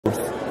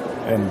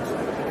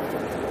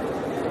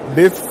And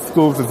this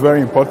stove is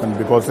very important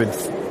because it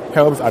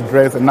helps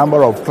address a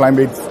number of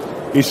climate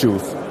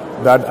issues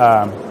that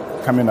are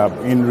coming up.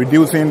 In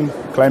reducing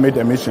climate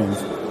emissions,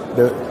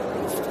 the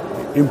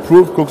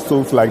improved cook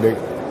stoves like the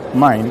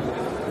mine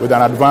with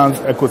an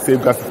advanced eco-safe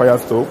gasifier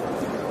stove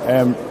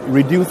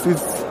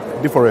reduces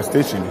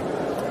deforestation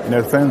in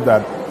a sense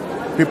that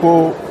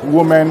people,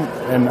 women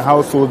and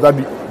households that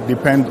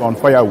depend on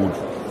firewood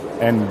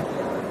and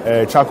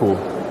charcoal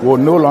will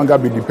no longer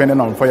be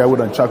dependent on firewood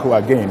and charcoal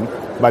again,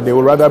 but they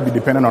will rather be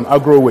dependent on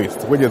agro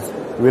waste, which is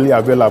really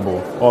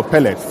available, or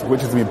pellets,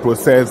 which is being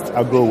processed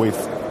agro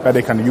waste that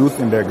they can use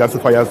in the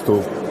gasifier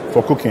stove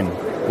for cooking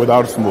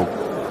without smoke.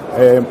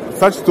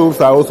 Such stoves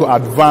are also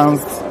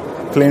advanced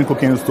clean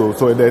cooking stoves,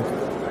 so the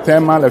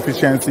thermal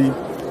efficiency,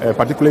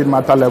 particulate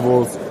matter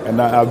levels, and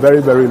are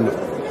very, very low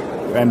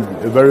and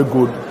very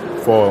good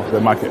for the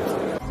market.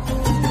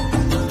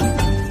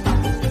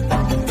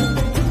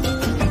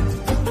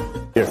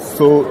 Yes,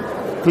 so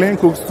clean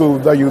cook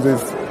stove that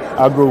uses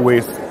agro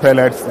waste,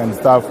 pellets and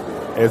stuff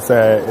is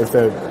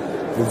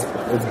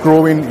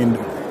growing in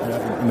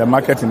the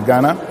market in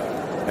Ghana.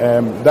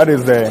 That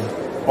is the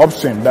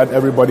option that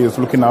everybody is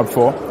looking out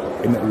for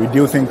in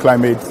reducing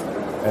climate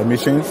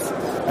emissions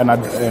and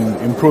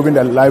improving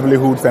the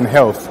livelihoods and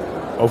health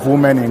of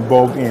women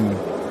involved in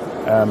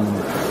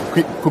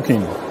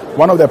cooking.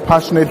 One of the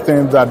passionate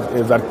things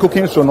is that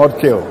cooking should not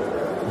kill,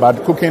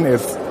 but cooking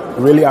is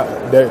really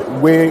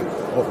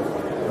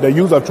the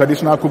use of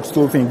traditional cook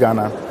stoves in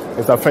Ghana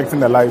is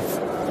affecting the life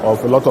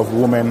of a lot of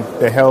women,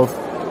 the health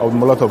of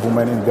a lot of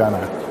women in Ghana.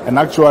 And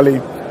actually,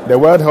 the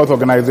World Health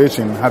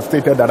Organization has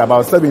stated that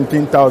about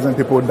 17,000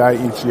 people die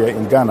each year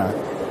in Ghana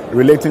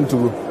relating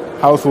to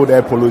household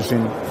air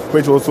pollution,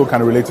 which also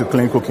can relate to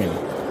clean cooking.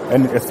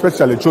 And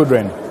especially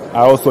children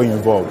are also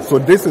involved. So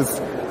this is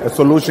a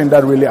solution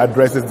that really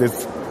addresses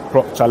this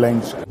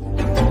challenge.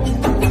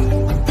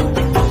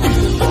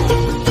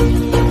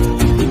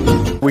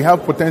 We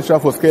have potential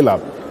for scale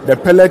up. The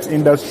pellet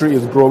industry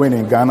is growing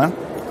in Ghana.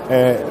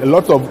 A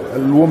lot of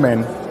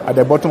women at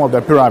the bottom of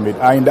the pyramid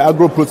are in the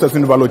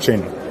agro-processing value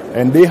chain,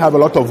 and they have a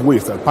lot of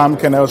waste, palm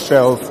kernel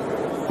shells,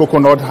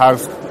 coconut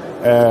husks,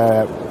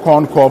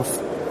 corn cobs,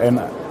 and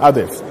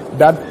others.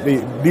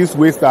 These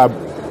wastes are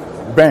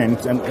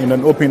burnt in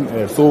an open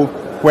air. So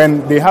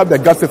when they have the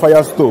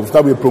gasifier stoves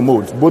that we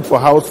promote, both for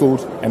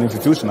households and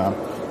institutional,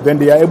 then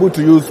they are able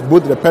to use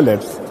both the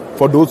pellets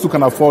for those who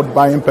can afford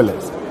buying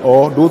pellets,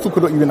 or those who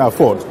couldn't even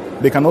afford.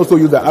 They can also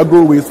use the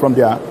agro waste from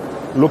their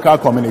local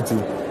community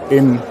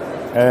in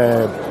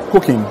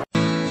cooking.